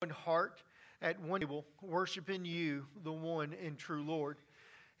heart at one table, worshiping you, the one and true Lord.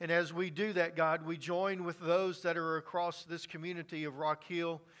 And as we do that, God, we join with those that are across this community of Rock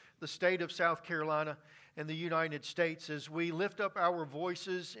Hill, the state of South Carolina, and the United States as we lift up our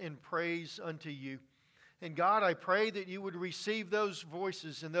voices in praise unto you. And God, I pray that you would receive those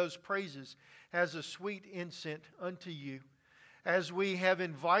voices and those praises as a sweet incense unto you. As we have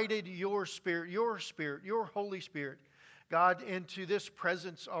invited your Spirit, your Holy Spirit, God, into this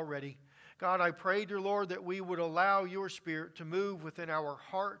presence already. God, I pray, dear Lord, that we would allow your Spirit to move within our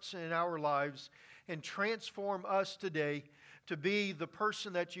hearts and our lives and transform us today to be the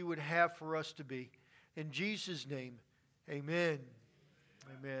person that you would have for us to be. In Jesus' name, amen.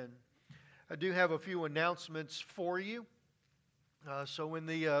 Amen. I do have a few announcements for you. So in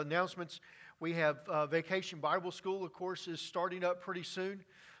the announcements, we have Vacation Bible School, of course, is starting up pretty soon.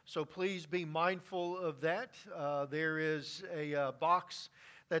 So please be mindful of that. There is a box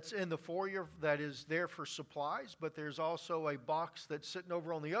that's in the foyer that is there for supplies, but there's also a box that's sitting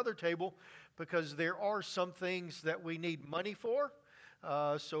over on the other table because there are some things that we need money for.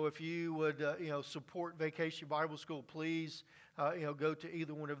 So if you would, support Vacation Bible School, please, go to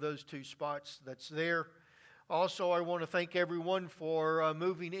either one of those two spots that's there. Also, I want to thank everyone for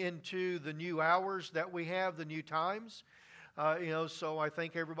moving into the new hours that we have, the new times. So I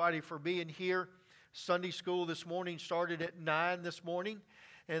thank everybody for being here. Sunday school this morning started at 9 this morning.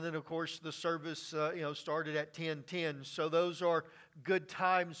 And then, of course, the service, started at 10:10. So those are good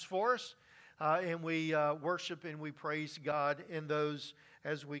times for us. And we worship and we praise God in those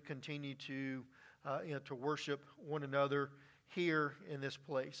as we continue to worship one another here in this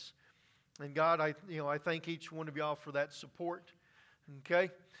place. And God, I thank each one of y'all for that support.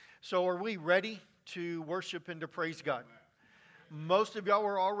 Okay, so are we ready to worship and to praise God? Most of y'all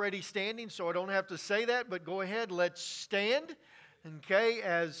are already standing, so I don't have to say that. But go ahead, let's stand. Okay,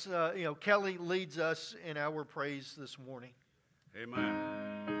 as Kelly leads us in our praise this morning.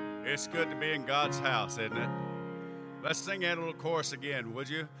 Amen. It's good to be in God's house, isn't it? Let's sing that little chorus again, would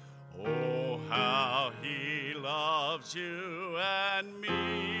you? Oh, how he loves you and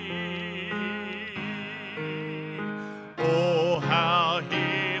me. Oh, how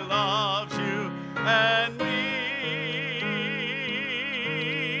he loves you and me.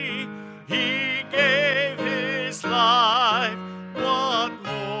 He gave his life. What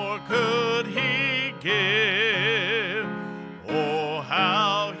more could he give? Oh,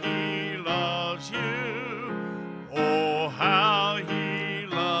 how he loves you. Oh, how he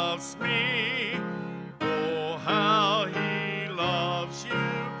loves me. Oh, how he loves you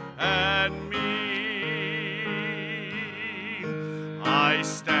and me. I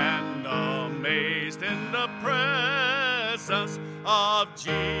stand amazed in the presence of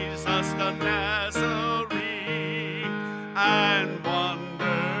Jesus the Nazarene and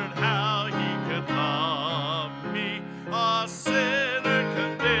wondered how he could love me, a sinner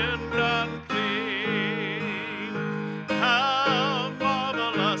condemned unclean. How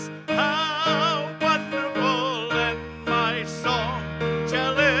marvelous, how wonderful, and my song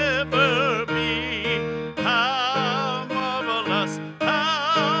shall ever be. How marvelous,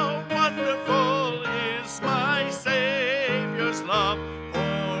 how wonderful is my Savior's love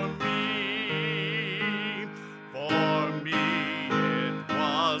for me. For me it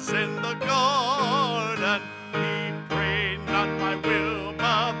was in the garden. He prayed, not my will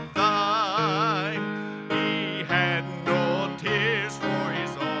but thine. He had no tears for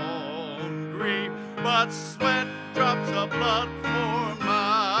his own grief, but sweat drops of blood for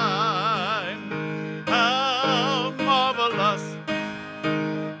mine. How marvelous,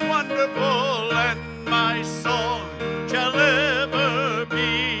 wonderful, and my song shall ever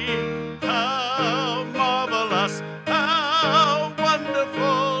be. How marvelous, how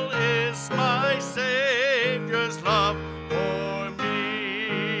wonderful is my Savior's love for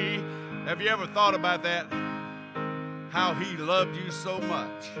me. Have you ever thought about that? How he loved you so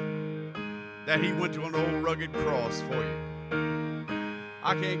much that he went to an old rugged cross for you.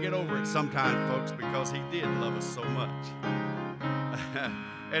 I can't get over it sometimes, folks, because he did love us so much.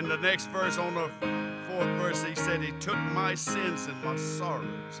 And the next verse, on the fourth verse, he said he took my sins and my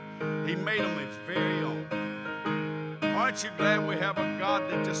sorrows. He made them his very own. Aren't you glad we have a God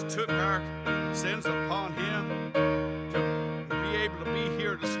that just took our sins upon him to be able to be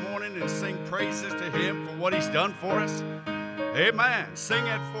here this morning and sing praises to him for what he's done for us? Amen. Sing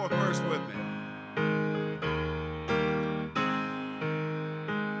that fourth verse with me.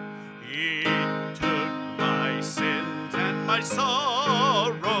 He took my sins and my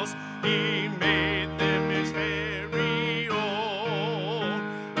sorrows. He made them his very own.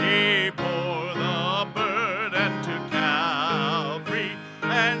 He bore the burden to Calvary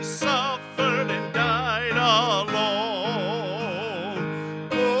and and suffered and died alone.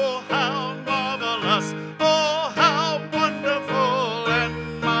 Oh, how marvelous, oh, how wonderful,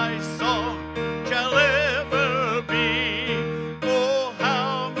 and my song shall ever be. Oh,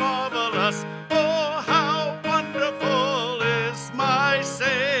 how marvelous, oh, how wonderful is my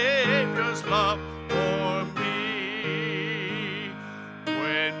Savior's love for me.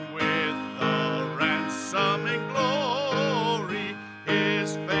 When with the ransoming glory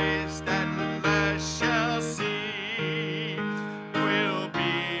his face at last shall see, will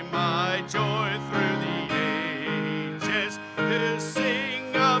be my joy through the ages to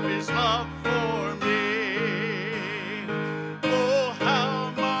sing of his love for me. Oh,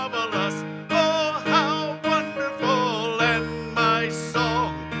 how marvelous, oh, how wonderful, and my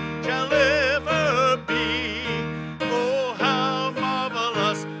song shall ever be. Oh, how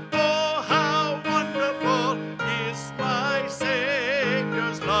marvelous, oh, how wonderful is my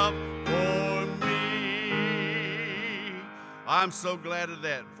Savior's love for me. I'm so glad of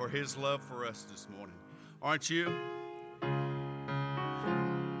that, for his love for us this morning. Aren't you?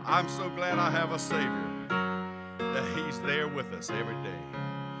 I'm so glad I have a Savior, that he's there with us every day.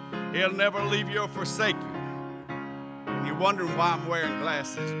 He'll never leave you or forsake you. And you're wondering why I'm wearing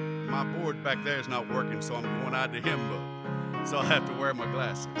glasses. My board back there is not working, so I'm going out to hymn book. So I have to wear my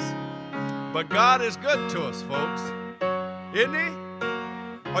glasses. But God is good to us, folks. Isn't he?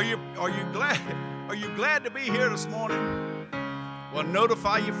 Are you glad? Are you glad to be here this morning? Well,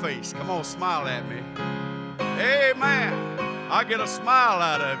 notify your face. Come on, smile at me. Amen. I get a smile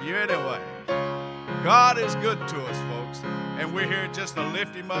out of you anyway. God is good to us, folks. And we're here just to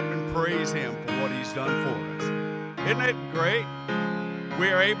lift him up and praise him for what he's done for us. Isn't it great? We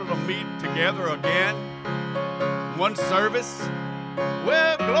are able to meet together again. One service.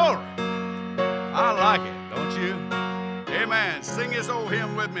 Well, glory. I like it, don't you? Amen. Sing this old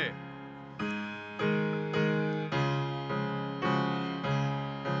hymn with me.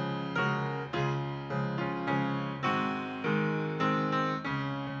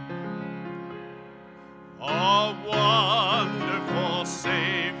 A wonderful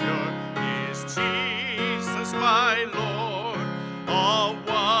Savior is Jesus, my Lord. A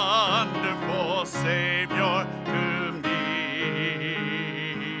wonderful Savior to me.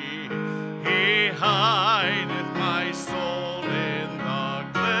 He hideth my soul in the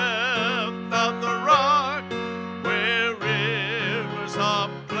cleft of the rock, where rivers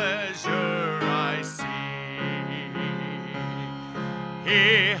of pleasure I see.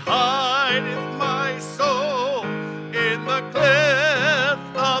 He hideth my soul in the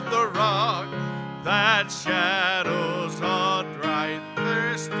cleft of the rock, that shadows a dry,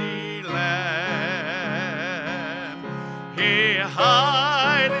 thirsty land. He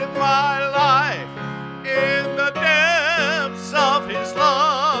hideth my life in the depths of his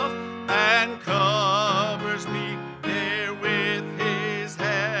love, and covers me there with his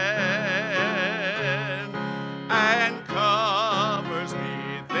hand, and covers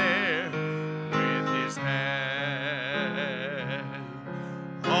me there with his hand.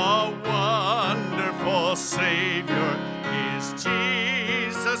 A wonderful Savior is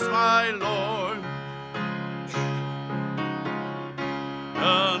Jesus, my Lord.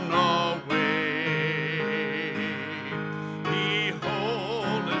 None away. He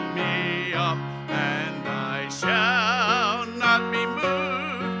holdeth me up, and I shall not be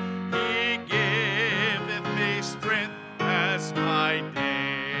moved. He giveth me strength as my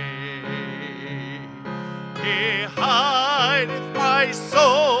day. He hideth my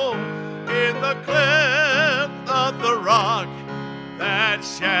soul in the cleft of the rock, that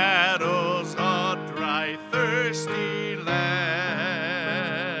shadows a dry, thirsty land.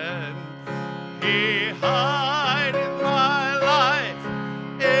 He hideth my life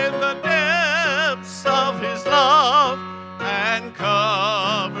in the depths of his love, and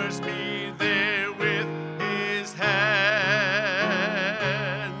covers me there with his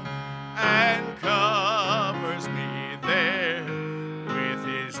hand, and covers me there with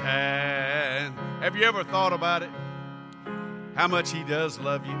his hand. Have you ever thought about it? How much he does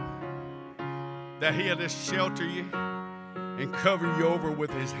love you? That he'll just shelter you and cover you over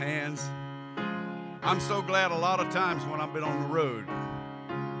with his hands. I'm so glad a lot of times when I've been on the road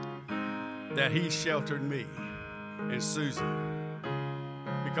that he sheltered me and Susan.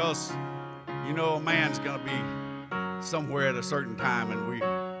 Because, you know, a man's going to be somewhere at a certain time, and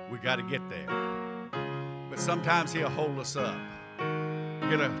we got to get there. But sometimes he'll hold us up,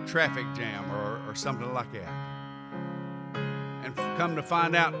 get a traffic jam or something like that. And come to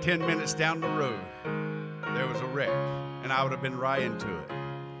find out 10 minutes down the road, there was a wreck, and I would have been right into it.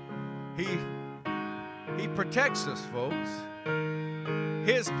 He protects us, folks.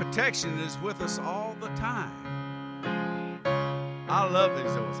 His protection is with us all the time. I love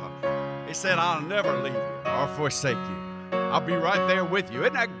these old songs. He said, I'll never leave you or forsake you. I'll be right there with you.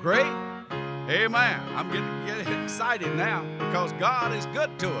 Isn't that great? Amen. I'm getting excited now because God is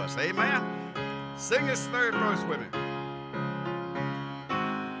good to us. Amen. Sing this third verse with me.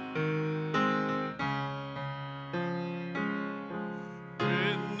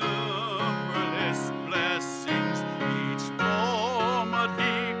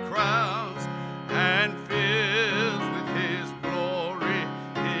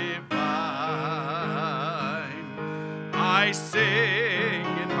 I sing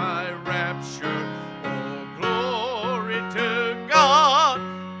in my rapture, oh glory to God,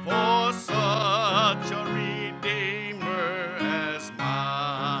 for such a Redeemer as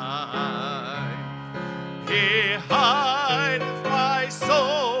mine. He hideth my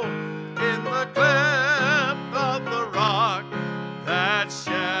soul in the cleft of the rock that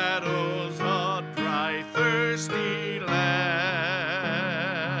shadows a dry, thirsty land.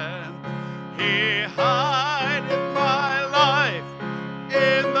 He hideth my life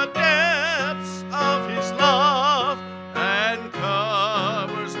in the depths of his love and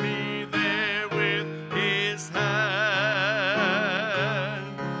covers me there with his hand,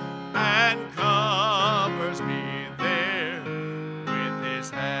 and covers me there with his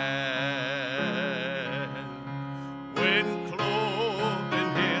hand. When clothed in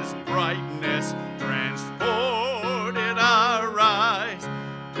his brightness, transported I rise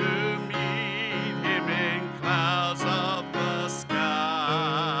to meet him in clouds of the sky.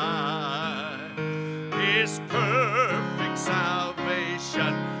 His perfect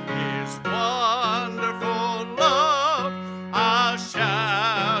salvation, his wonderful love, I'll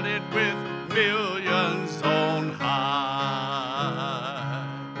shout it with millions on high.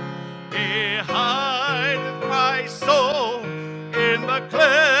 He hideth my soul in the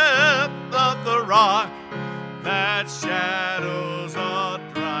cleft of the rock that shadows a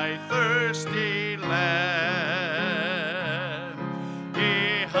dry, thirsty land.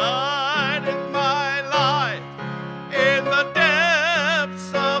 He hideth my life in the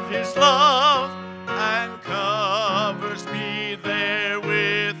depths of his love and covers me there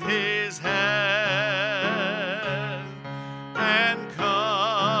with his hand, and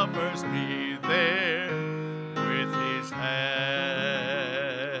covers me there with his hands.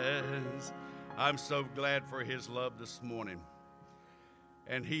 I'm so glad for his love this morning.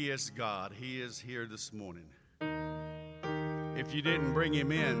 And he is God. He is here this morning. If you didn't bring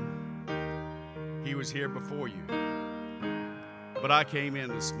him in, he was here before you. But I came in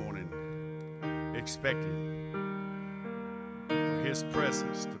this morning expecting for his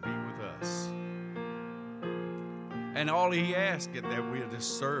presence to be with us. And all he asked is that we'll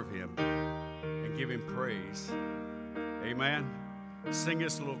just serve him and give him praise. Amen. Sing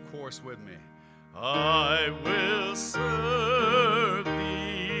this little chorus with me. I will serve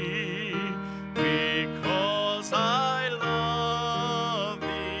thee because I love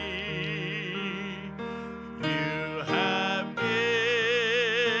thee. You have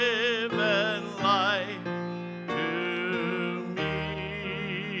given life to me.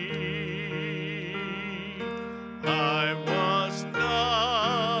 I was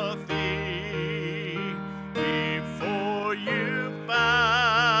nothing before you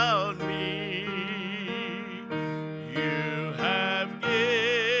found me. You have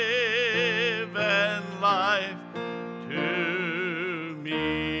given life to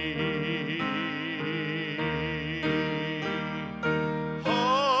me.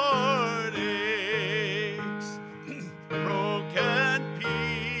 Heartaches, broken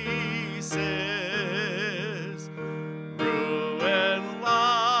pieces, ruined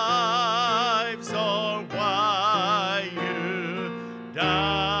lives are why you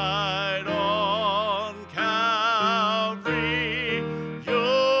died on Calvary.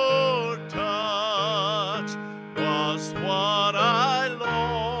 Your touch was what I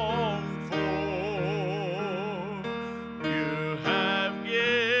longed for. You have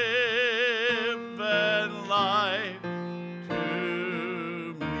given life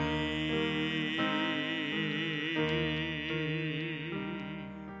to me.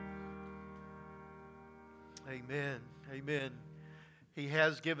 Amen. Amen. He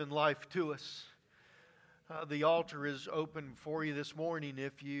has given life to us. The altar is open for you this morning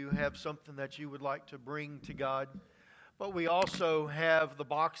if you have something that you would like to bring to God. But we also have the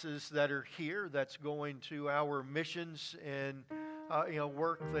boxes that are here that's going to our missions and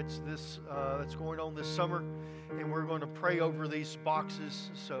work that's going on this summer, and we're going to pray over these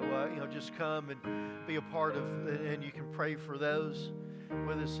boxes. So just come and be a part of, and you can pray for those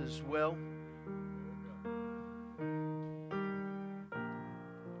with us as well.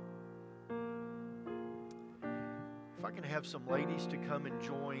 If I can have some ladies to come and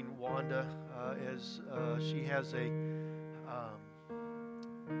join Wanda as she has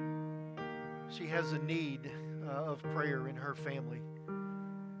a need of prayer in her family.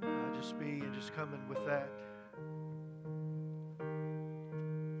 Just coming with that.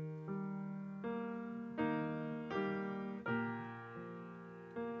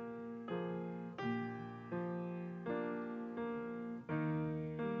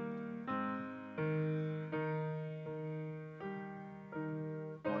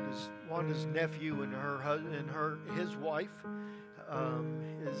 Wanda's nephew and his wife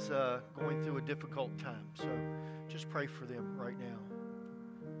is going through a difficult time. So just pray for them right now.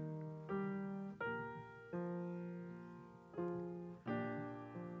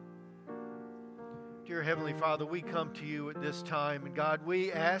 Dear Heavenly Father, we come to you at this time, and God,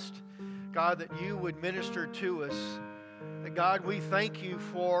 we asked, God, that you would minister to us. That God, we thank you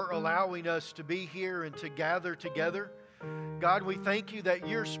for allowing us to be here and to gather together. God, we thank you that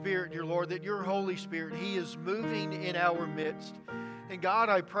your Spirit, dear Lord, that your Holy Spirit, He is moving in our midst. And God,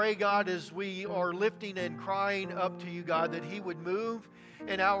 I pray, God, as we are lifting and crying up to you, God, that He would move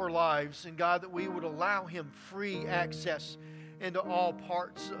in our lives. And God, that we would allow Him free access into all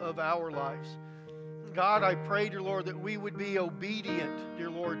parts of our lives. God, I pray, dear Lord, that we would be obedient,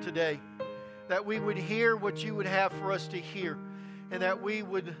 dear Lord, today. That we would hear what you would have for us to hear. And that we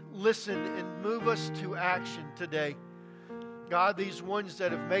would listen and move us to action today. God, these ones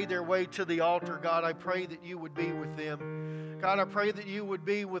that have made their way to the altar, God, I pray that you would be with them. God, I pray that you would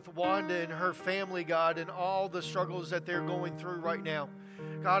be with Wanda and her family, God, and all the struggles that they're going through right now.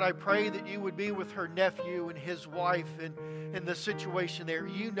 God, I pray that you would be with her nephew and his wife and the situation there.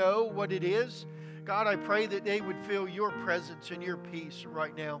 You know what it is. God, I pray that they would feel your presence and your peace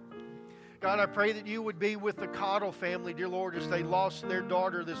right now. God, I pray that you would be with the Cottle family, dear Lord, as they lost their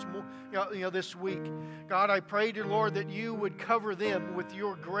daughter this week. God, I pray, dear Lord, that you would cover them with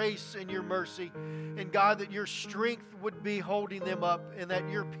your grace and your mercy. And God, that your strength would be holding them up and that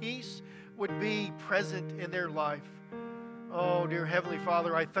your peace would be present in their life. Oh, dear Heavenly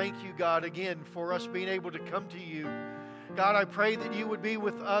Father, I thank you, God, again, for us being able to come to you. God, I pray that you would be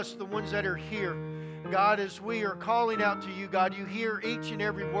with us, the ones that are here. God, as we are calling out to you, God, you hear each and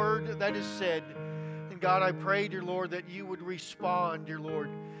every word that is said. And God, I pray, dear Lord, that you would respond, dear Lord.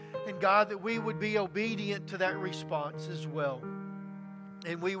 And God, that we would be obedient to that response as well.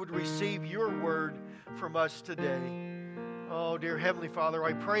 And we would receive your word from us today. Oh, dear Heavenly Father,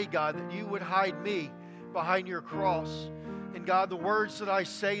 I pray, God, that you would hide me behind your cross. And God, the words that I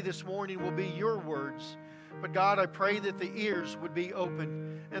say this morning will be your words. But God, I pray that the ears would be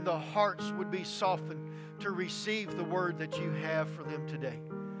open and the hearts would be softened to receive the word that you have for them today.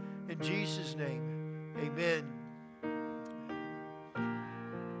 In Jesus' name, amen.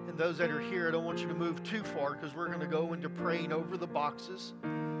 And those that are here, I don't want you to move too far because we're going to go into praying over the boxes.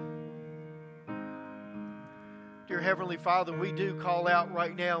 Dear Heavenly Father, we do call out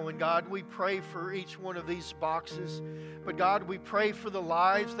right now, and God, we pray for each one of these boxes. But God, we pray for the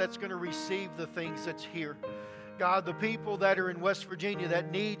lives that's going to receive the things that's here. God, the people that are in West Virginia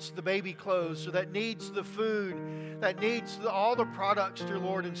that needs the baby clothes, or that needs the food, that needs all the products, dear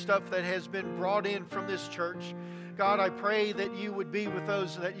Lord, and stuff that has been brought in from this church. God, I pray that you would be with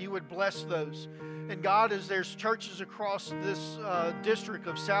those and that you would bless those. And God, as there's churches across this district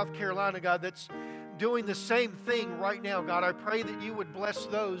of South Carolina, God, that's doing the same thing right now, God, I pray that you would bless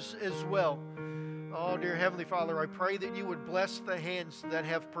those as well. Oh, dear Heavenly Father, I pray that you would bless the hands that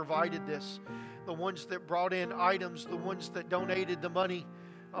have provided this, the ones that brought in items, the ones that donated the money.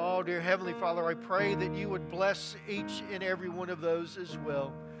 Oh, dear Heavenly Father, I pray that you would bless each and every one of those as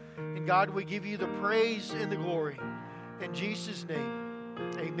well. And God, we give you the praise and the glory. In Jesus' name,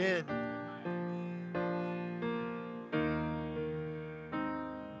 amen.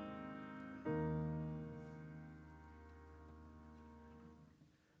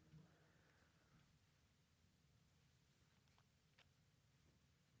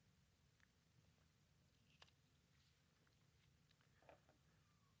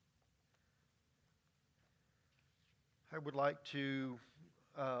 I would like to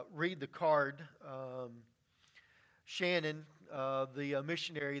read the card. Shannon, the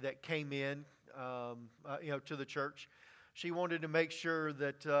missionary that came in, to the church, she wanted to make sure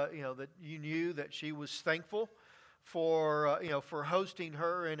that that you knew that she was thankful for for hosting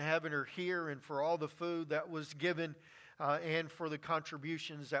her and having her here, and for all the food that was given, and for the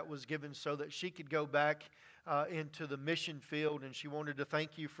contributions that was given, so that she could go back into the mission field. And she wanted to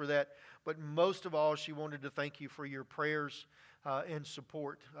thank you for that. But most of all, she wanted to thank you for your prayers and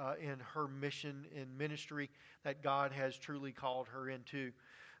support in her mission and ministry that God has truly called her into.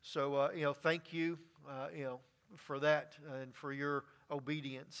 So, thank you. for that and for your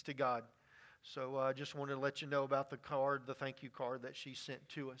obedience to God. So I just wanted to let you know about the thank you card that she sent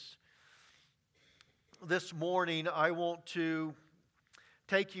to us. This morning, I want to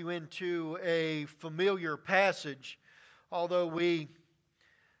take you into a familiar passage, although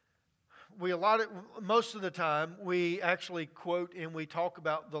most of the time we actually quote and we talk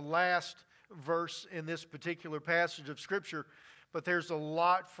about the last verse in this particular passage of Scripture, but there's a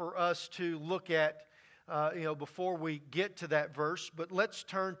lot for us to look at before we get to that verse. But let's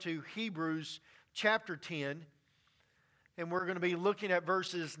turn to Hebrews chapter 10. And we're going to be looking at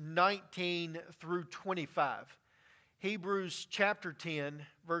verses 19 through 25. Hebrews chapter 10,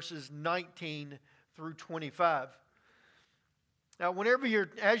 verses 19 through 25. Now,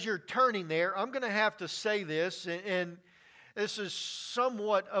 as you're turning there, I'm going to have to say this, and this is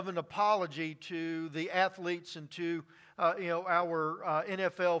somewhat of an apology to the athletes and to our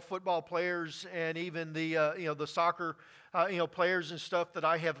NFL football players and even the soccer players and stuff that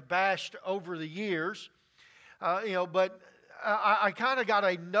I have bashed over the years. But I kind of got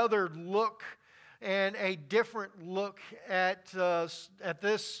another look and a different look at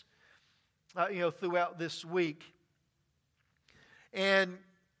this, throughout this week. And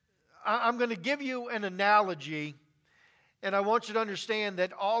I'm going to give you an analogy, and I want you to understand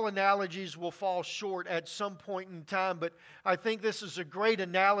that all analogies will fall short at some point in time, but I think this is a great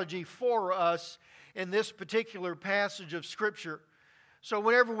analogy for us in this particular passage of Scripture. So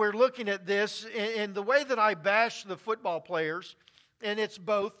whenever we're looking at this, and the way that I bash the football players, and it's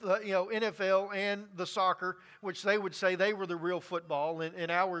both, NFL and the soccer, which they would say they were the real football,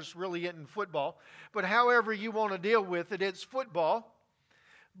 and ours really isn't football. But however you want to deal with it, it's football.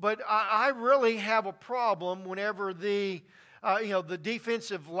 But I really have a problem whenever the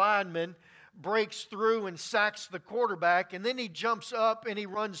defensive lineman breaks through and sacks the quarterback, and then he jumps up and he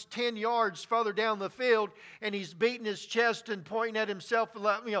runs 10 yards further down the field, and he's beating his chest and pointing at himself,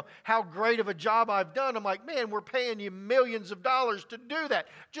 how great of a job I've done. I'm like, man, we're paying you millions of dollars to do that.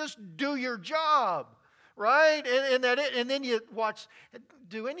 Just do your job, right? And then you watch.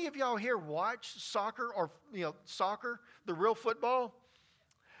 Do any of y'all here watch soccer or soccer, the real football?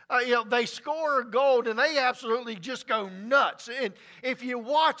 They score a goal and they absolutely just go nuts. And if you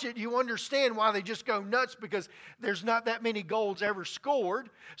watch it, you understand why they just go nuts, because there's not that many goals ever scored.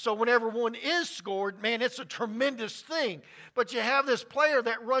 So whenever one is scored, man, it's a tremendous thing. But you have this player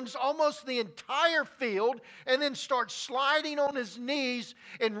that runs almost the entire field and then starts sliding on his knees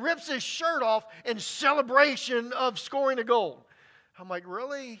and rips his shirt off in celebration of scoring a goal. I'm like,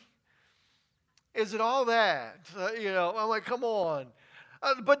 really? Is it all that? I'm like, come on.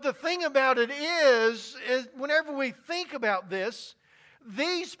 But the thing about it is whenever we think about this,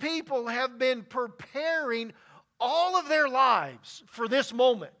 these people have been preparing all of their lives for this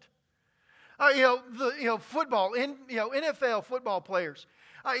moment. Football, NFL football players,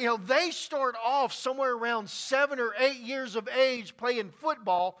 they start off somewhere around 7 or 8 years of age playing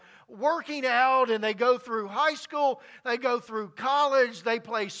football, working out, and they go through high school, they go through college, they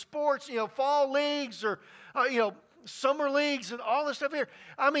play sports, fall leagues or, summer leagues and all this stuff here.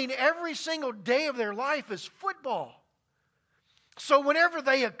 I mean, every single day of their life is football. So whenever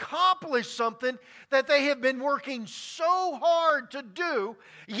they accomplish something that they have been working so hard to do,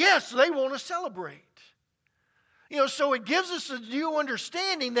 yes, they want to celebrate. So it gives us a new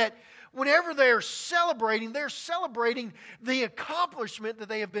understanding that whenever they're celebrating the accomplishment that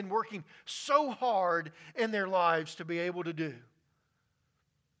they have been working so hard in their lives to be able to do.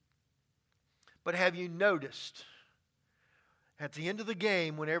 But have you noticed at the end of the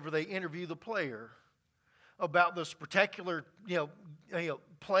game, whenever they interview the player about this particular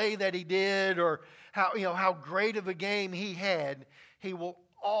play that he did, or how great of a game he had, he will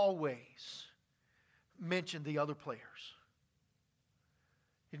always mention the other players.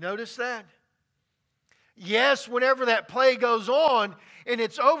 You notice that? Yes, whenever that play goes on and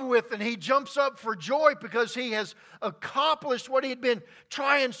it's over with and he jumps up for joy because he has accomplished what he had been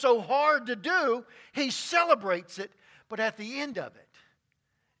trying so hard to do, he celebrates it. But at the end of it,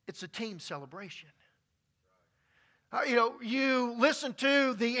 it's a team celebration. You listen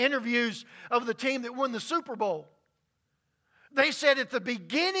to the interviews of the team that won the Super Bowl. They said at the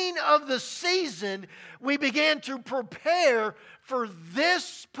beginning of the season, we began to prepare for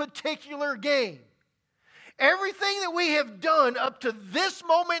this particular game. Everything that we have done up to this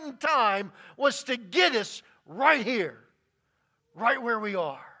moment in time was to get us right here, right where we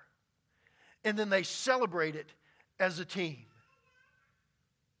are. And then they celebrate it as a team.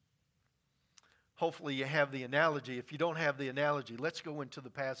 Hopefully you have the analogy. If you don't have the analogy, let's go into the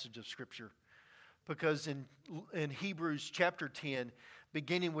passage of Scripture. Because in Hebrews chapter 10,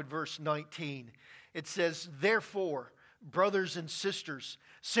 beginning with verse 19. It says, "Therefore, brothers and sisters,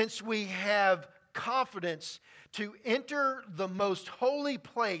 since we have confidence to enter the most holy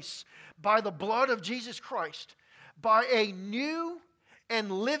place by the blood of Jesus Christ, by a new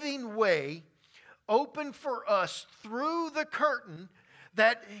and living way open for us through the curtain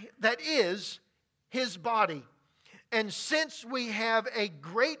that is His body. And since we have a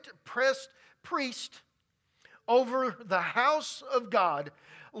great priest over the house of God,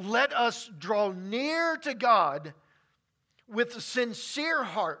 let us draw near to God with sincere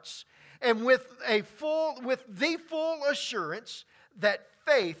hearts and with the full assurance that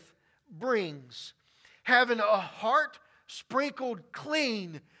faith brings, having a heart sprinkled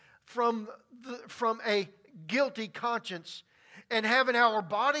clean from a guilty conscience, and having our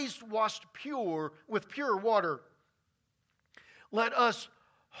bodies washed pure with pure water. Let us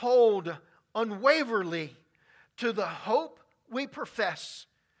hold unwaveringly to the hope we profess,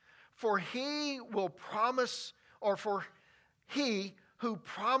 for He who promised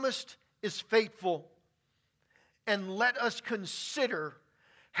is faithful. And let us consider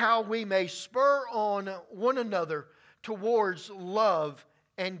how we may spur on one another towards love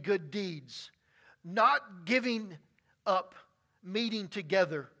and good deeds, not giving up meeting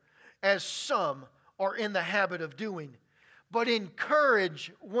together as some are in the habit of doing, but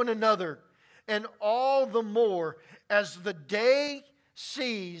encourage one another, and all the more as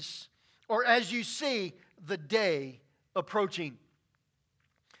you see the day approaching."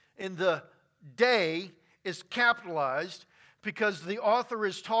 And the day is capitalized because the author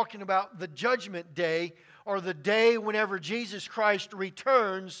is talking about the judgment day, or the day whenever Jesus Christ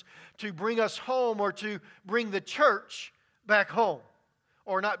returns to bring us home, or to bring the church back home.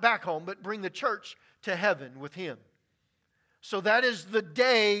 Or not back home, but bring the church to heaven with Him. So that is the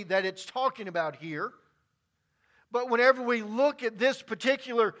day that it's talking about here. But whenever we look at this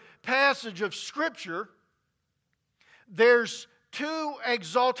particular passage of Scripture, there's two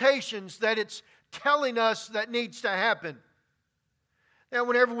exaltations that it's telling us that needs to happen. Now,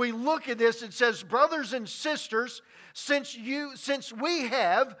 whenever we look at this, it says, "Brothers and sisters, since we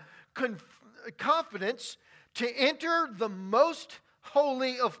have confidence to enter the most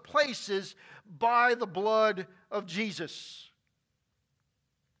holy of places by the blood of Jesus."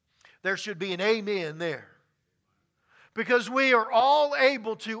 There should be an amen there. Because we are all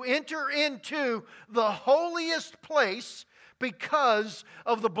able to enter into the holiest place because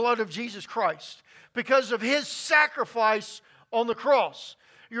of the blood of Jesus Christ, because of His sacrifice on the cross.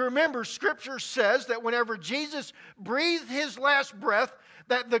 You remember, Scripture says that whenever Jesus breathed His last breath,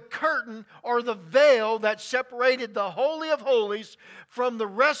 that the curtain or the veil that separated the Holy of Holies from the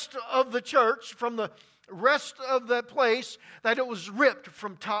rest of the church, from the rest of the place, that it was ripped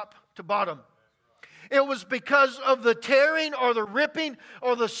from top to bottom. It was because of the tearing or the ripping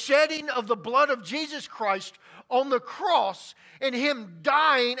or the shedding of the blood of Jesus Christ on the cross, and Him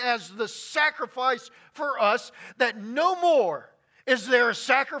dying as the sacrifice for us, that no more is there a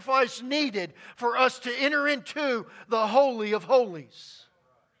sacrifice needed for us to enter into the Holy of Holies.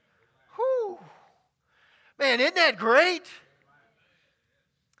 Whew. Man, isn't that great?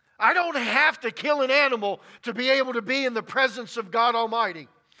 I don't have to kill an animal to be able to be in the presence of God Almighty.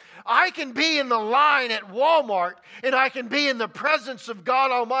 I can be in the line at Walmart, and I can be in the presence of God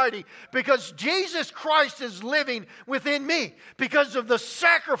Almighty because Jesus Christ is living within me because of the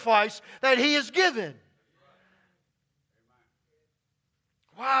sacrifice that He has given.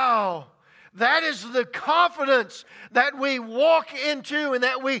 Wow. That is the confidence that we walk into and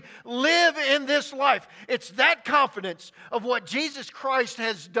that we live in this life. It's that confidence of what Jesus Christ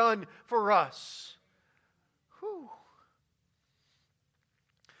has done for us. Whew.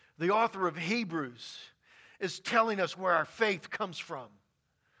 The author of Hebrews is telling us where our faith comes from.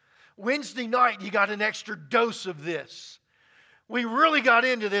 Wednesday night, you got an extra dose of this. We really got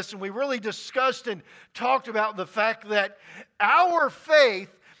into this and we really discussed and talked about the fact that our faith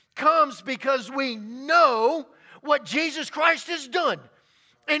comes because we know what Jesus Christ has done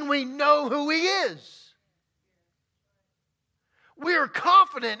and we know who He is. We are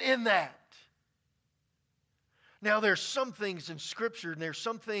confident in that. Now, there's some things in Scripture and there's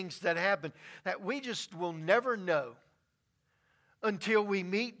some things that happen that we just will never know until we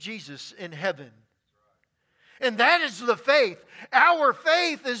meet Jesus in heaven. And that is the faith. Our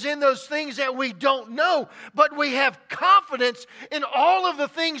faith is in those things that we don't know, but we have confidence in all of the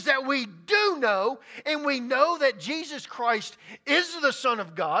things that we do know, and we know that Jesus Christ is the Son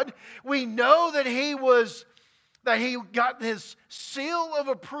of God. We know that He got His seal of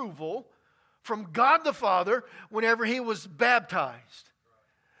approval from God the Father whenever He was baptized.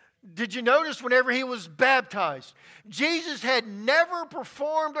 Did you notice whenever he was baptized, Jesus had never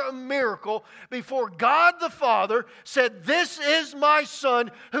performed a miracle before God the Father said, "This is my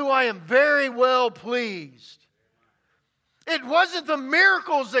Son who I am very well pleased." It wasn't the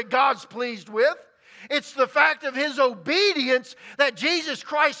miracles that God's pleased with. It's the fact of his obedience that Jesus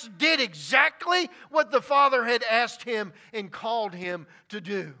Christ did exactly what the Father had asked him and called him to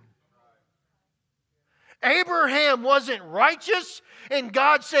do. Abraham wasn't righteous, and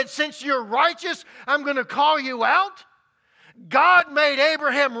God said, "Since you're righteous, I'm going to call you out." God made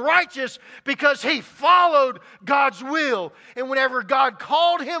Abraham righteous because he followed God's will. And whenever God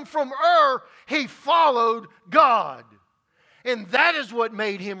called him from Ur, he followed God. And that is what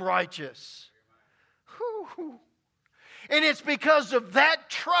made him righteous. Whew. And it's because of that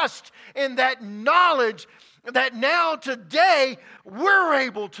trust and that knowledge that now today we're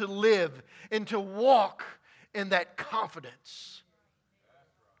able to live and to walk in that confidence.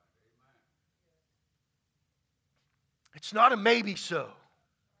 It's not a maybe so.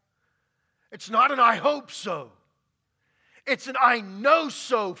 It's not an I hope so. It's an I know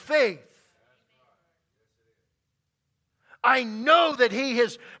so faith. I know that He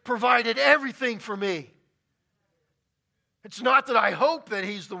has provided everything for me. It's not that I hope that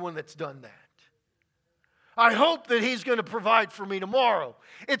He's the one that's done that. I hope that He's going to provide for me tomorrow.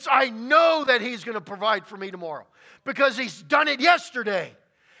 It's I know that He's going to provide for me tomorrow because He's done it yesterday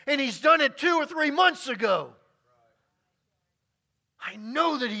and He's done it 2 or 3 months ago. I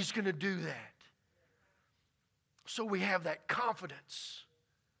know that He's going to do that. So we have that confidence.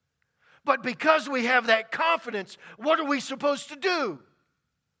 But because we have that confidence, what are we supposed to do?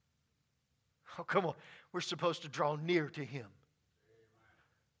 Oh, come on. We're supposed to draw near to Him.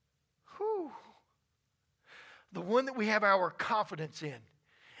 Whew. The one that we have our confidence in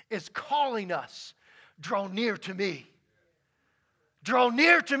is calling us, draw near to me. Draw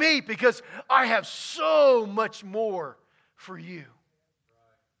near to me because I have so much more for you.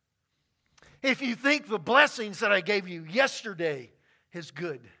 If you think the blessings that I gave you yesterday is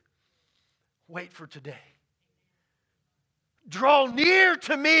good, wait for today. Draw near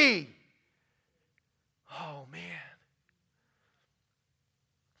to me. Oh, man.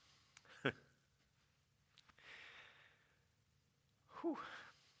 Whew.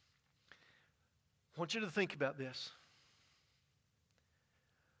 I want you to think about this.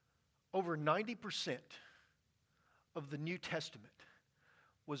 Over 90% of the New Testament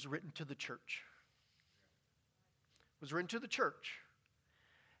was written to the church. It was written to the church.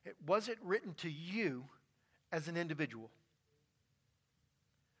 It wasn't written to you as an individual.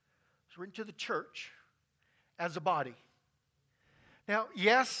 It was written to the church as a body. Now,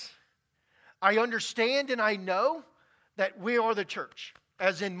 yes, I understand and I know that we are the church,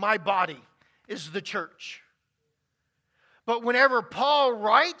 as in my body is the church. But whenever Paul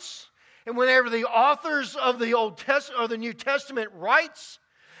writes, and whenever the authors of the Old Testament or the New Testament writes,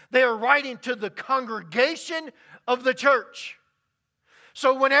 they are writing to the congregation of the church.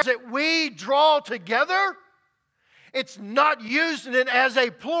 So whenever we draw together, it's not using it as a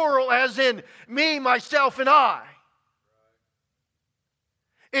plural, as in me, myself, and I.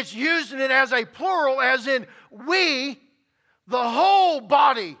 It's using it as a plural, as in we, the whole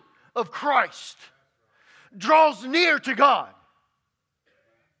body of Christ, draws near to God.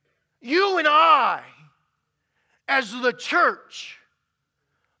 You and I, as the church,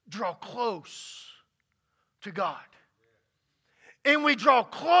 draw close to God. And we draw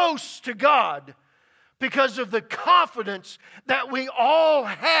close to God because of the confidence that we all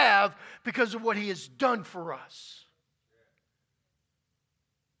have because of what He has done for us.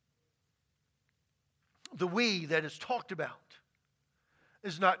 The we that is talked about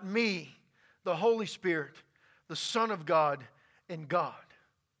is not me, the Holy Spirit, the Son of God, and God.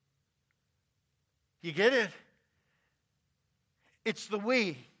 You get it? It's the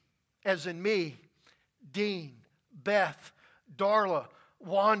we, as in me, Dean, Beth, Darla,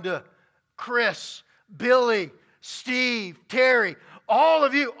 Wanda, Chris, Billy, Steve, Terry, all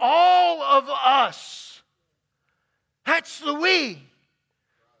of you, all of us. That's the we.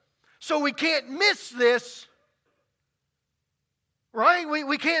 So we can't miss this, right?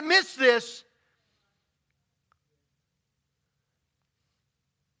 We can't miss this.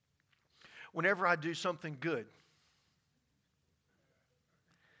 Whenever I do something good,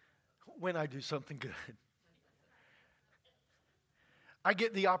 when I do something good, I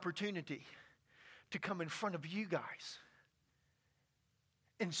get the opportunity to come in front of you guys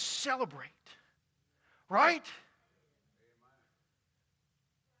and celebrate, right?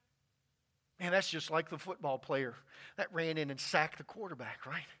 Man, that's just like the football player that ran in and sacked the quarterback,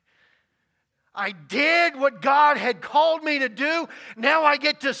 right? I did what God had called me to do. Now I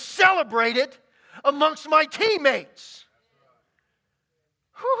get to celebrate it amongst my teammates.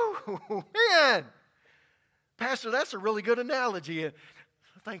 Whew, man. Pastor, that's a really good analogy.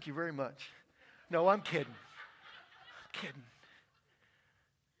 Thank you very much. No, I'm kidding. I'm kidding.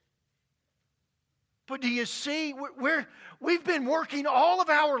 But do you see, we've been working all of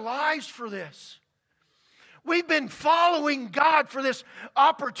our lives for this. We've been following God for this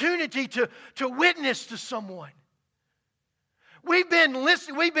opportunity to witness to someone. We've been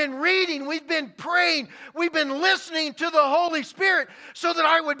listening, we've been reading, we've been praying, we've been listening to the Holy Spirit so that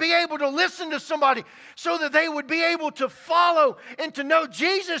I would be able to listen to somebody, so that they would be able to follow and to know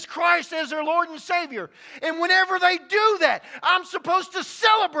Jesus Christ as their Lord and Savior. And whenever they do that, I'm supposed to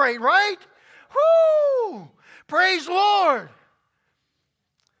celebrate, right? Whoo! Praise Lord!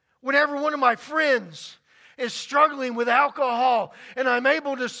 Whenever one of my friends is struggling with alcohol and I'm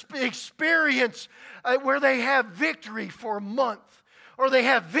able to experience where they have victory for a month or they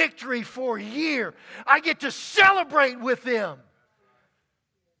have victory for a year, I get to celebrate with them.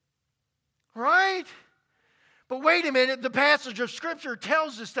 Right? But wait a minute, the passage of Scripture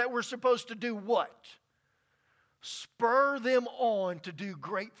tells us that we're supposed to do what? Spur them on to do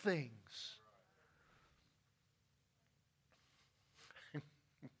great things.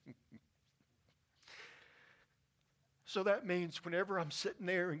 So that means whenever I'm sitting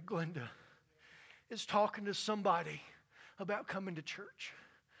there and Glenda is talking to somebody about coming to church,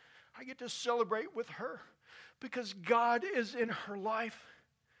 I get to celebrate with her because God is in her life.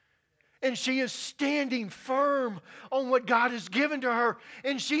 And she is standing firm on what God has given to her.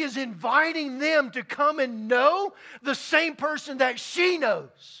 And she is inviting them to come and know the same person that she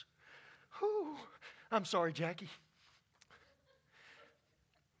knows. Whew. I'm sorry, Jackie.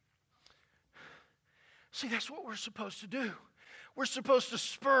 See, that's what we're supposed to do. We're supposed to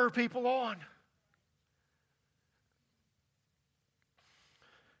spur people on.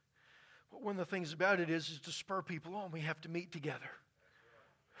 But one of the things about it is to spur people on, we have to meet together.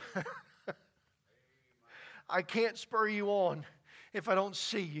 I can't spur you on if I don't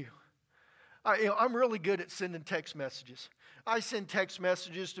see you. I'm really good at sending text messages. I send text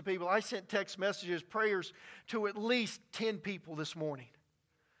messages to people. I sent text messages, prayers to at least 10 people this morning.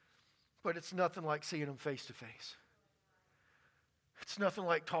 But it's nothing like seeing them face to face. It's nothing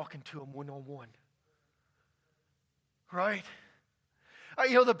like talking to them one-on-one. Right?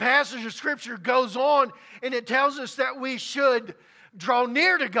 The passage of Scripture goes on and it tells us that we should draw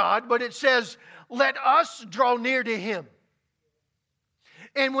near to God, but it says, let us draw near to Him.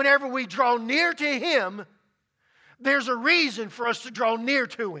 And whenever we draw near to Him, there's a reason for us to draw near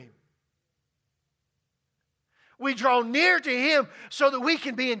to Him. We draw near to Him so that we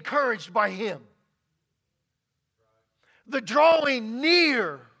can be encouraged by Him. The drawing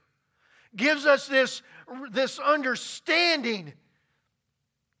near gives us this understanding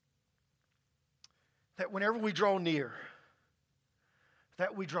that whenever we draw near,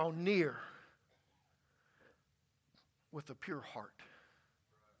 that we draw near with a pure heart.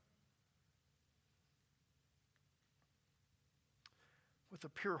 With a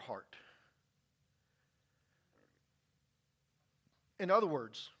pure heart. In other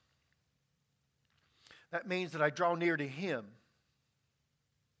words, that means that I draw near to Him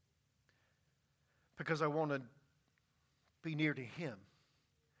because I want to be near to Him,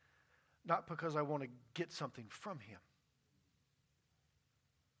 not because I want to get something from Him.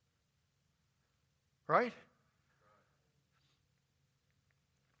 Right?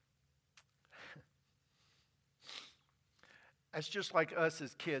 That's just like us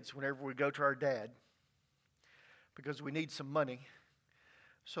as kids whenever we go to our dad because we need some money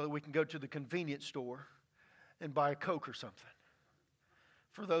so that we can go to the convenience store and buy a Coke or something.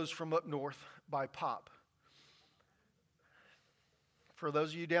 For those from up north, buy pop. For those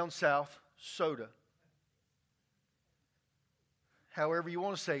of you down south, soda. However you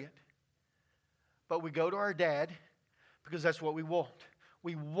want to say it. But we go to our dad because that's what we want.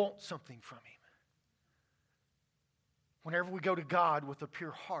 We want something from Him. Whenever we go to God with a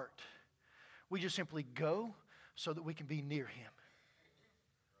pure heart, we just simply go so that we can be near Him.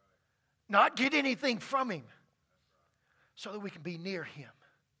 Not get anything from Him, so that we can be near Him.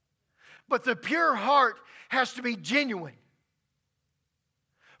 But the pure heart has to be genuine.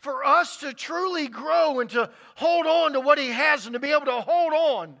 For us to truly grow and to hold on to what He has and to be able to hold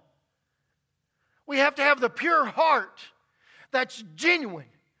on, we have to have the pure heart that's genuine,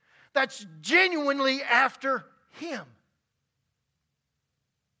 that's genuinely after Him.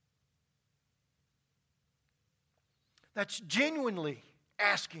 That's genuinely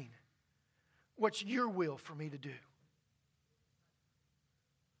asking, what's your will for me to do?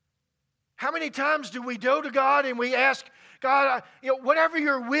 How many times do we go to God and we ask, God, whatever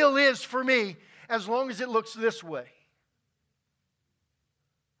your will is for me, as long as it looks this way.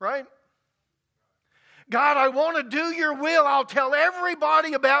 Right? God, I want to do your will. I'll tell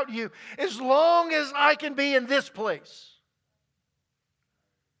everybody about you as long as I can be in this place.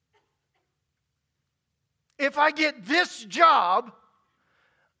 If I get this job,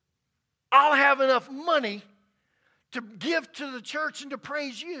 I'll have enough money to give to the church and to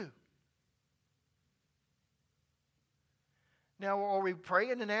praise you. Now, are we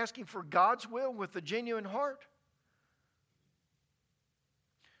praying and asking for God's will with a genuine heart?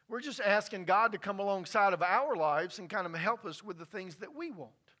 We're just asking God to come alongside of our lives and kind of help us with the things that we want.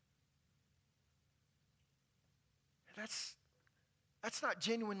 That's not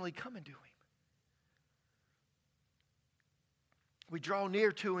genuinely coming to Him. We draw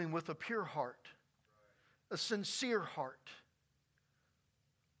near to Him with a pure heart, a sincere heart.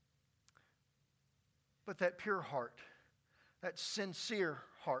 But that pure heart, that sincere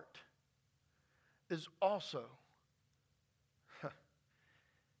heart, is also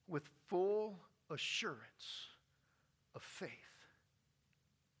with full assurance of faith.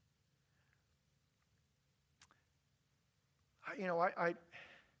 I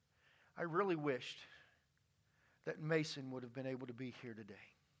really wished that Mason would have been able to be here today.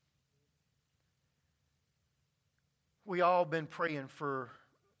 We all been praying for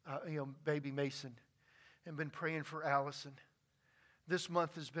baby Mason and been praying for Allison. This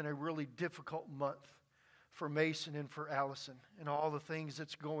month has been a really difficult month for Mason and for Allison and all the things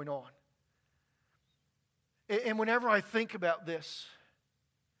that's going on. And whenever I think about this,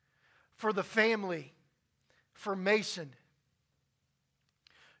 for the family, for Mason,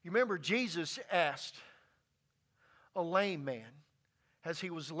 you remember Jesus asked a lame man as he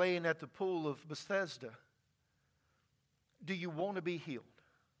was laying at the pool of Bethesda, do you want to be healed?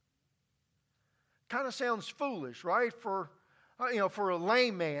 Kind of sounds foolish, right? For a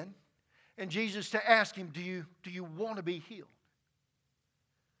lame man, and Jesus to ask him, do you want to be healed?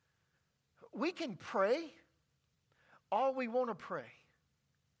 We can pray all we want to pray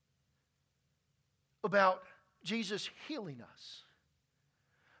about Jesus healing us.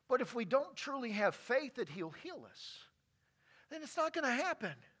 But if we don't truly have faith that He'll heal us, then it's not going to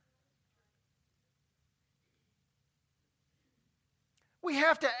happen. We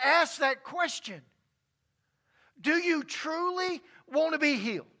have to ask that question. Do you truly want to be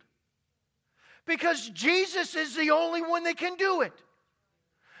healed? Because Jesus is the only one that can do it.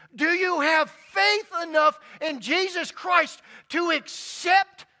 Do you have faith enough in Jesus Christ to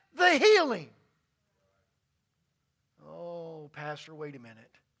accept the healing? Oh, Pastor, wait a minute.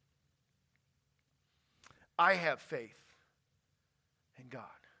 I have faith in God,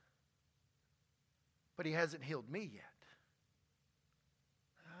 but He hasn't healed me yet.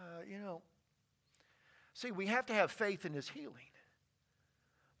 See, we have to have faith in His healing,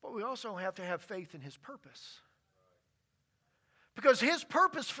 but we also have to have faith in His purpose. Because His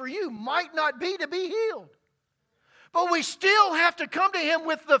purpose for you might not be to be healed, but we still have to come to Him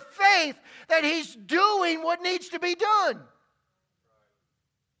with the faith that He's doing what needs to be done.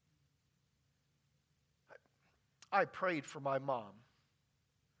 I prayed for my mom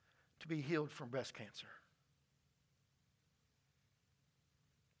to be healed from breast cancer.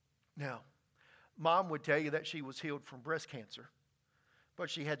 Now, Mom would tell you that she was healed from breast cancer, but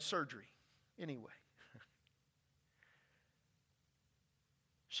she had surgery anyway.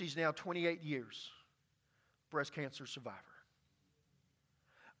 She's now 28 years breast cancer survivor.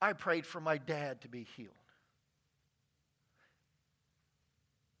 I prayed for my dad to be healed.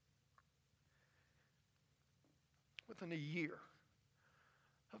 Within a year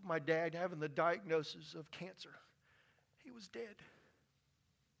of my dad having the diagnosis of cancer, he was dead.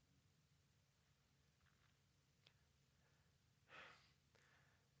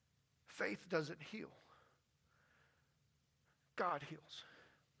 Faith doesn't heal. God heals.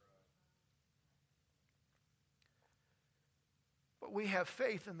 But we have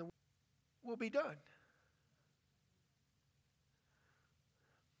faith and the will be done.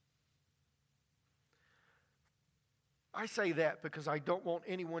 I say that because I don't want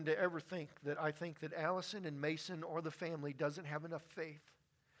anyone to ever think that I think that Allison and Mason or the family doesn't have enough faith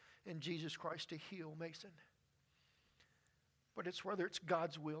in Jesus Christ to heal Mason. But it's whether it's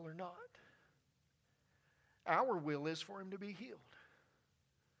God's will or not. Our will is for him to be healed.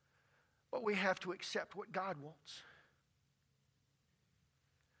 But we have to accept what God wants.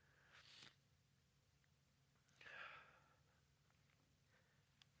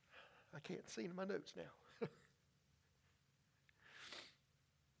 I can't see in my notes now.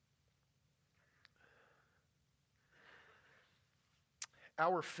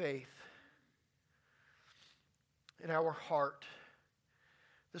 Our faith in our heart.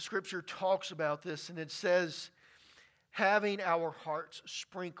 The Scripture talks about this, and it says, having our hearts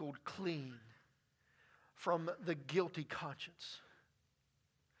sprinkled clean from the guilty conscience.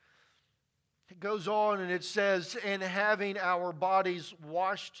 It goes on and it says, and having our bodies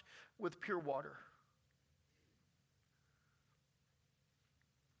washed with pure water.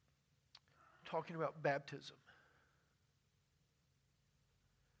 Talking about baptism.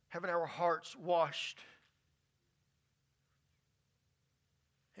 Having our hearts washed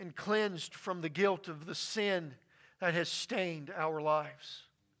and cleansed from the guilt of the sin that has stained our lives.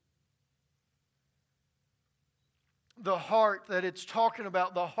 The heart that it's talking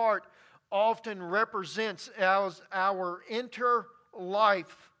about, the heart often represents as our inner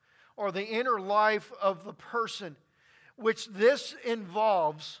life or the inner life of the person, which this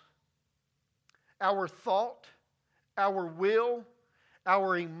involves our thought, our will,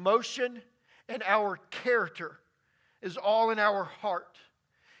 our emotion, and our character is all in our heart.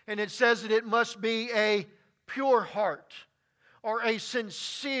 And it says that it must be a pure heart or a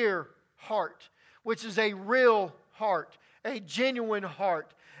sincere heart, which is a real heart, a genuine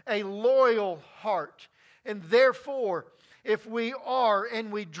heart, a loyal heart. And therefore, if we are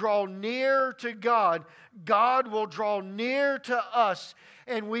and we draw near to God, God will draw near to us,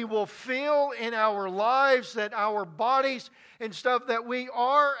 and we will feel in our lives that our bodies and stuff that we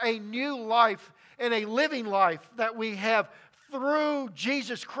are a new life and a living life that we have through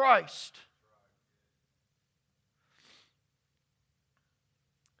Jesus Christ.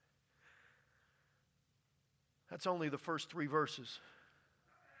 That's only the first 3 verses.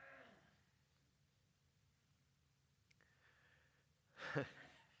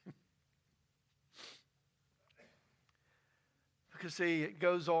 Because see, it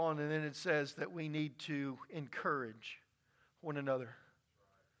goes on and then it says that we need to encourage one another.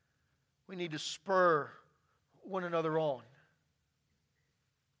 We need to spur one another on.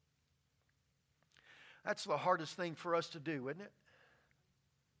 That's the hardest thing for us to do, isn't it?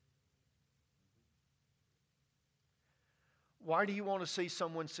 Why do you want to see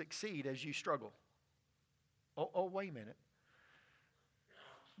someone succeed as you struggle? Oh, wait a minute.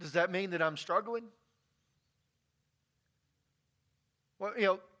 Does that mean that I'm struggling?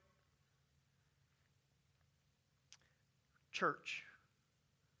 Well, church,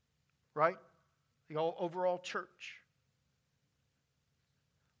 right? The overall church.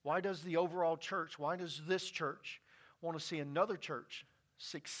 Why does the overall church, why does this church want to see another church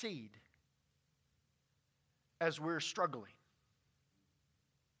succeed as we're struggling?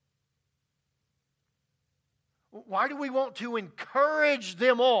 Why do we want to encourage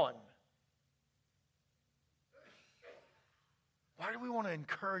them on? Why do we want to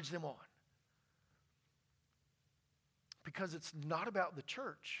encourage them on? Because it's not about the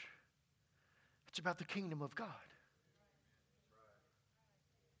church. It's about the kingdom of God.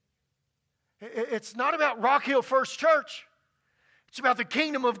 It's not about Rock Hill First Church. It's about the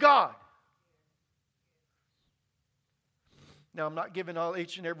kingdom of God. Now, I'm not giving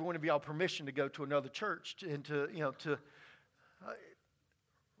each and every one of y'all permission to go to another church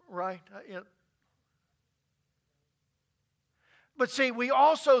right? But see, we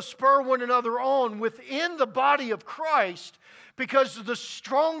also spur one another on within the body of Christ, because the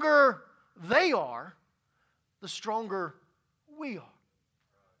stronger they are, the stronger we are.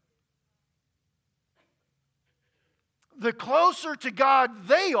 The closer to God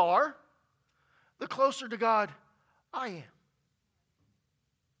they are, the closer to God I am.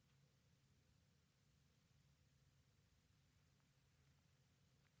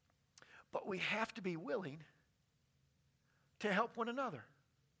 But we have to be willing to help one another.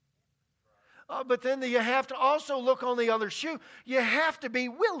 But then you have to also look on the other shoe. You have to be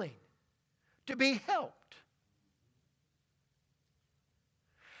willing to be helped.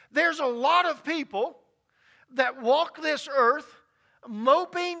 There's a lot of people that walk this earth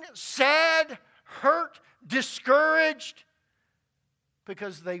moping, sad, hurt, discouraged,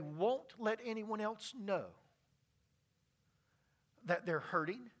 because they won't let anyone else know that they're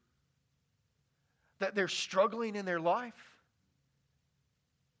hurting, that they're struggling in their life.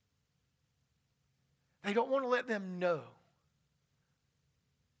 They don't want to let them know,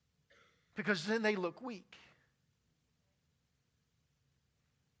 because then they look weak.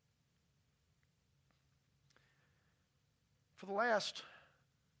 For the last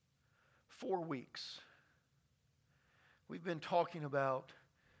 4 weeks, we've been talking about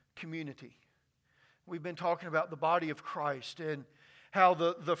community. We've been talking about the body of Christ and how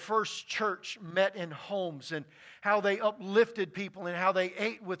the first church met in homes and how they uplifted people and how they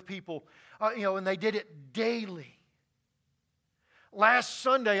ate with people, and they did it daily. Last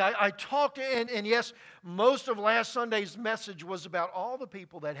Sunday, I talked, and yes, most of last Sunday's message was about all the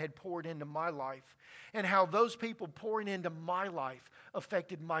people that had poured into my life and how those people pouring into my life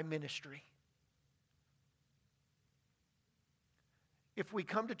affected my ministry. If we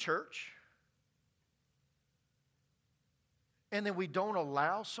come to church and then we don't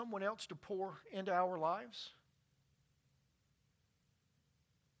allow someone else to pour into our lives,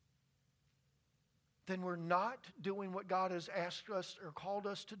 then we're not doing what God has asked us or called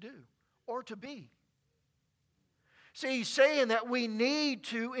us to do or to be. See, he's saying that we need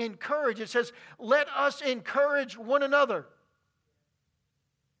to encourage. It says, let us encourage one another.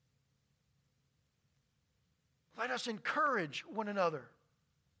 Let us encourage one another.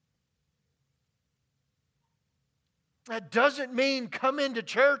 That doesn't mean come into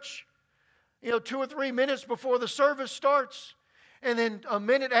church, 2 or 3 minutes before the service starts, and then a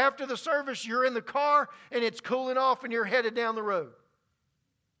minute after the service, you're in the car and it's cooling off and you're headed down the road.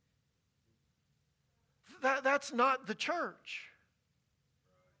 That's not the church.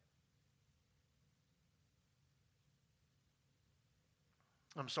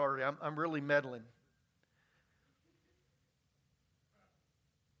 I'm sorry, I'm really meddling.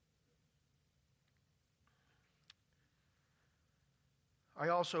 I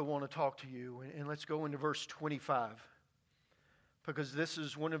also want to talk to you, and let's go into verse 25, because this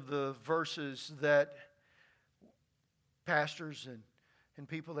is one of the verses that pastors and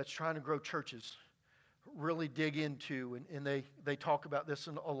people that's trying to grow churches really dig into, and they talk about this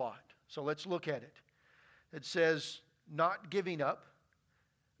a lot. So let's look at it. It says, not giving up,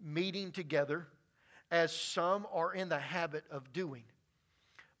 meeting together, as some are in the habit of doing,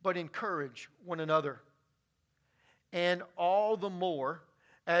 but encourage one another. And all the more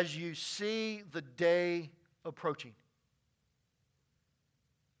as you see the day approaching.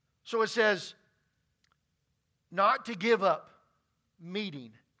 So it says, not to give up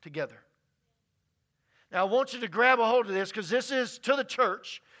meeting together. Now I want you to grab a hold of this, because this is to the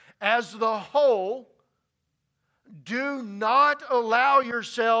church as the whole. Do not allow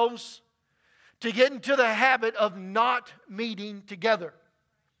yourselves to get into the habit of not meeting together.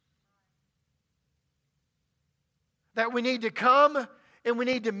 That we need to come and we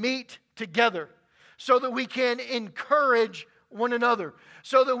need to meet together so that we can encourage one another,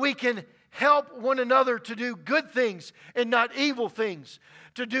 so that we can help one another to do good things and not evil things,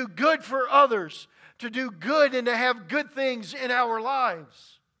 to do good for others, to do good and to have good things in our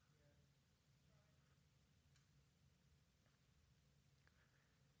lives.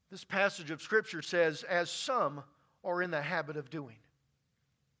 This passage of Scripture says, as some are in the habit of doing.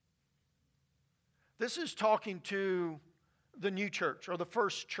 This is talking to the new church, or the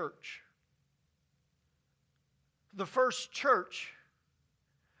first church. The first church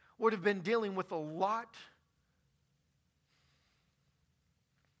would have been dealing with a lot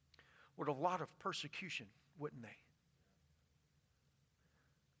of persecution, wouldn't they?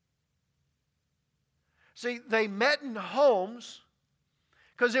 See, they met in homes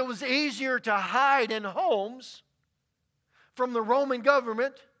because it was easier to hide in homes from the Roman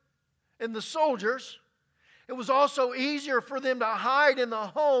government and the soldiers. It was also easier for them to hide in the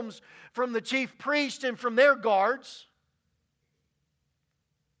homes from the chief priest and from their guards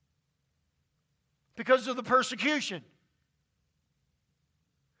because of the persecution.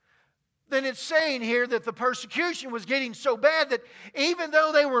 Then it's saying here that the persecution was getting so bad that even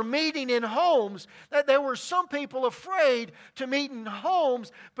though they were meeting in homes, that there were some people afraid to meet in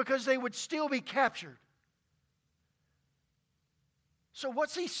homes because they would still be captured. So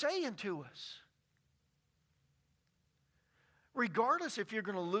what's he saying to us? Regardless if you're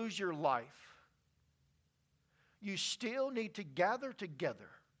going to lose your life, you still need to gather together,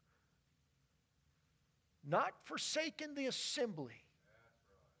 not forsaking the assembly.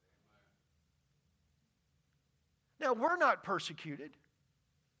 Now, we're not persecuted,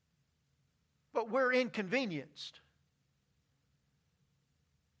 but we're inconvenienced.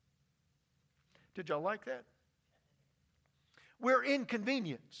 Did y'all like that? We're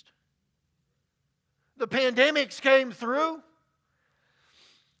inconvenienced. The pandemics came through.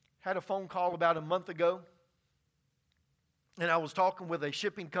 Had a phone call about a month ago, and I was talking with a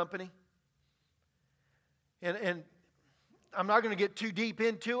shipping company. And I'm not going to get too deep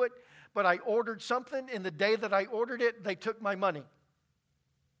into it, but I ordered something, and the day that I ordered it, they took my money.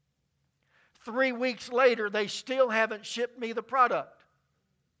 3 weeks later, they still haven't shipped me the product.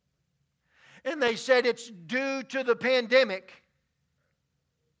 And they said it's due to the pandemic.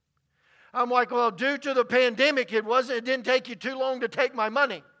 I'm like, well, due to the pandemic, it didn't take you too long to take my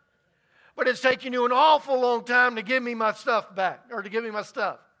money. But it's taking you an awful long time to give me my stuff back, or to give me my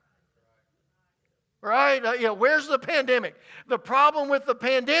stuff. Right? Where's the pandemic? The problem with the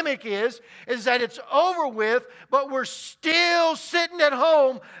pandemic is that it's over with, but we're still sitting at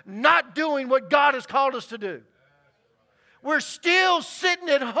home not doing what God has called us to do. We're still sitting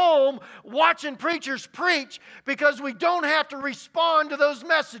at home watching preachers preach because we don't have to respond to those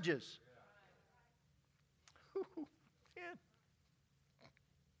messages.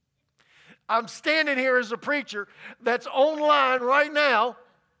 I'm standing here as a preacher that's online right now,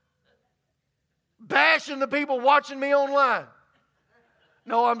 bashing the people watching me online.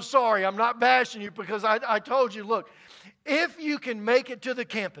 No, I'm sorry. I'm not bashing you because I told you, look, if you can make it to the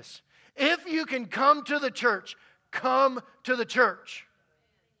campus, if you can come to the church, come to the church.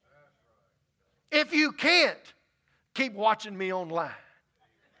 If you can't, keep watching me online.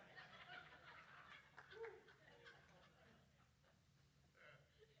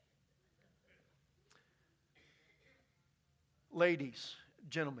 Ladies,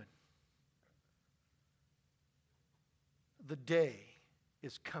 gentlemen, the day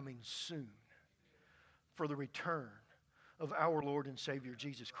is coming soon for the return of our Lord and Savior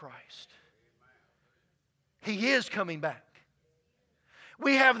Jesus Christ. He is coming back.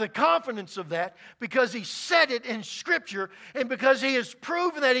 We have the confidence of that because He said it in Scripture and because He has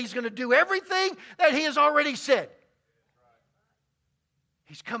proven that He's going to do everything that He has already said.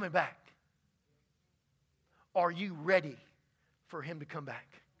 He's coming back. Are you ready for Him to come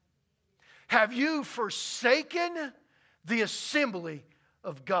back? Have you forsaken the assembly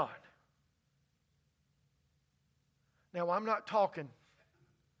of God? Now, I'm not talking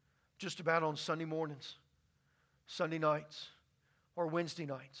just about on Sunday mornings, Sunday nights, or Wednesday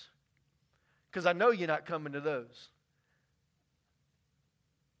nights, because I know you're not coming to those.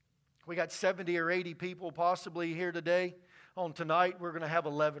 We got 70 or 80 people possibly here today. On tonight, we're going to have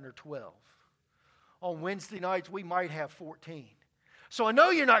 11 or 12. On Wednesday nights, we might have 14. So I know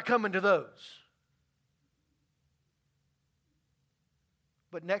you're not coming to those.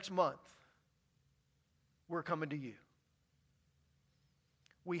 But next month, we're coming to you.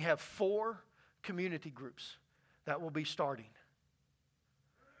 We have 4 community groups that will be starting.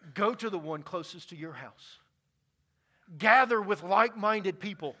 Go to the one closest to your house. Gather with like-minded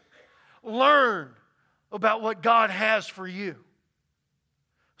people. Learn about what God has for you.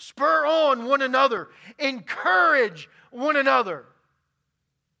 Spur on one another. Encourage one another.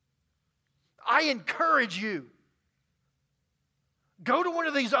 I encourage you. Go to one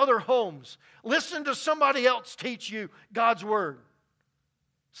of these other homes. Listen to somebody else teach you God's Word.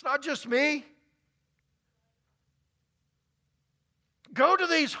 It's not just me. Go to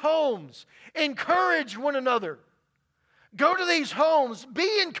these homes. Encourage one another. Go to these homes.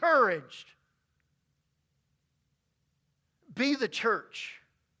 Be encouraged. Be the church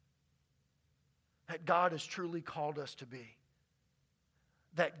that God has truly called us to be.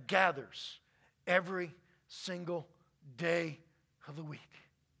 That gathers every single day of the week.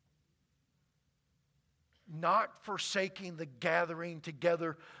 Not forsaking the gathering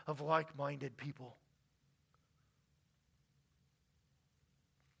together of like-minded people.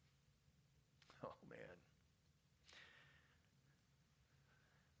 Oh, man.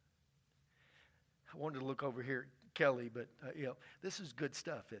 I wanted to look over here at Kelly, but, this is good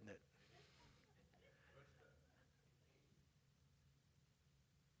stuff, isn't it?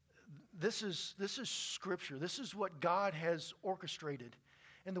 This is Scripture. This is what God has orchestrated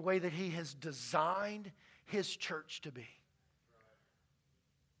in the way that He has designed His church to be.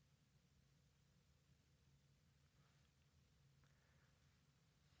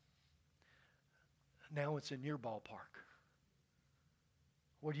 Now it's in your ballpark.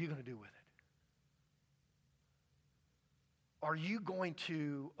 What are you going to do with it? Are you going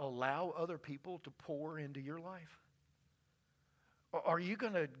to allow other people to pour into your life? Are you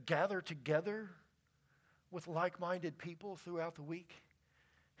going to gather together with like-minded people throughout the week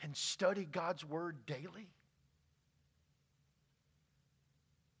and study God's Word daily?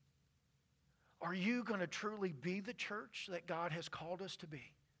 Are you going to truly be the church that God has called us to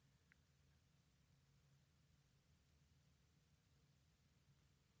be?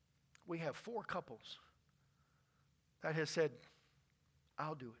 We have 4 couples that has said,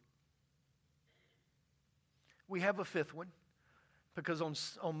 I'll do it. We have a 5th one. Because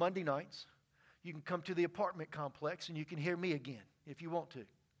on Monday nights, you can come to the apartment complex and you can hear me again if you want to.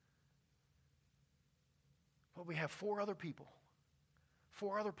 But we have 4 other people,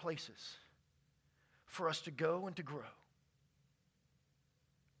 4 other places for us to go and to grow,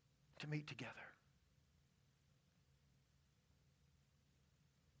 to meet together.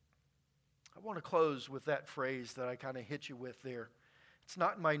 I want to close with that phrase that I kind of hit you with there. It's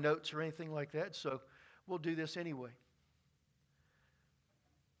not in my notes or anything like that, so we'll do this anyway.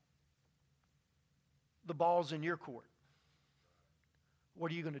 the ball's in your court.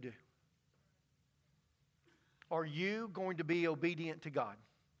 What are you going to do? Are you going to be obedient to God?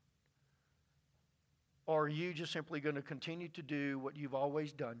 Or are you just simply going to continue to do what you've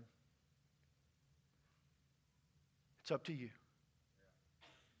always done? It's up to you.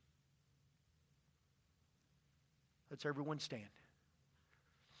 Let's everyone stand.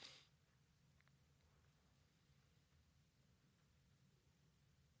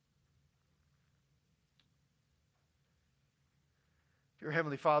 Dear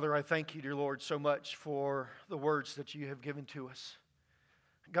Heavenly Father, I thank you, dear Lord, so much for the words that you have given to us.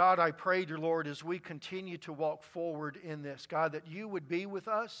 God, I pray, dear Lord, as we continue to walk forward in this, God, that you would be with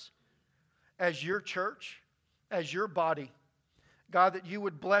us as your church, as your body. God, that you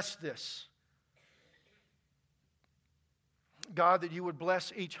would bless this. God, that you would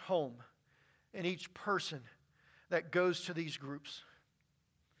bless each home and each person that goes to these groups.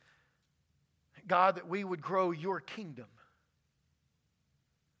 God, that we would grow your kingdom.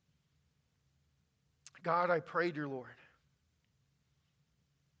 God, I pray, dear Lord,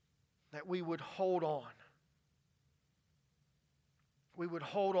 that we would hold on. We would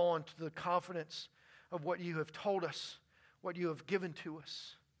hold on to the confidence of what you have told us, what you have given to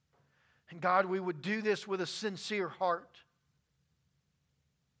us. And God, we would do this with a sincere heart.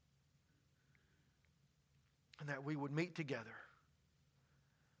 And that we would meet together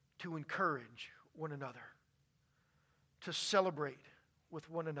to encourage one another, to celebrate with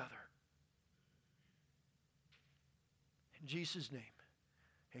one another. In Jesus' name,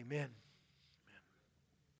 amen.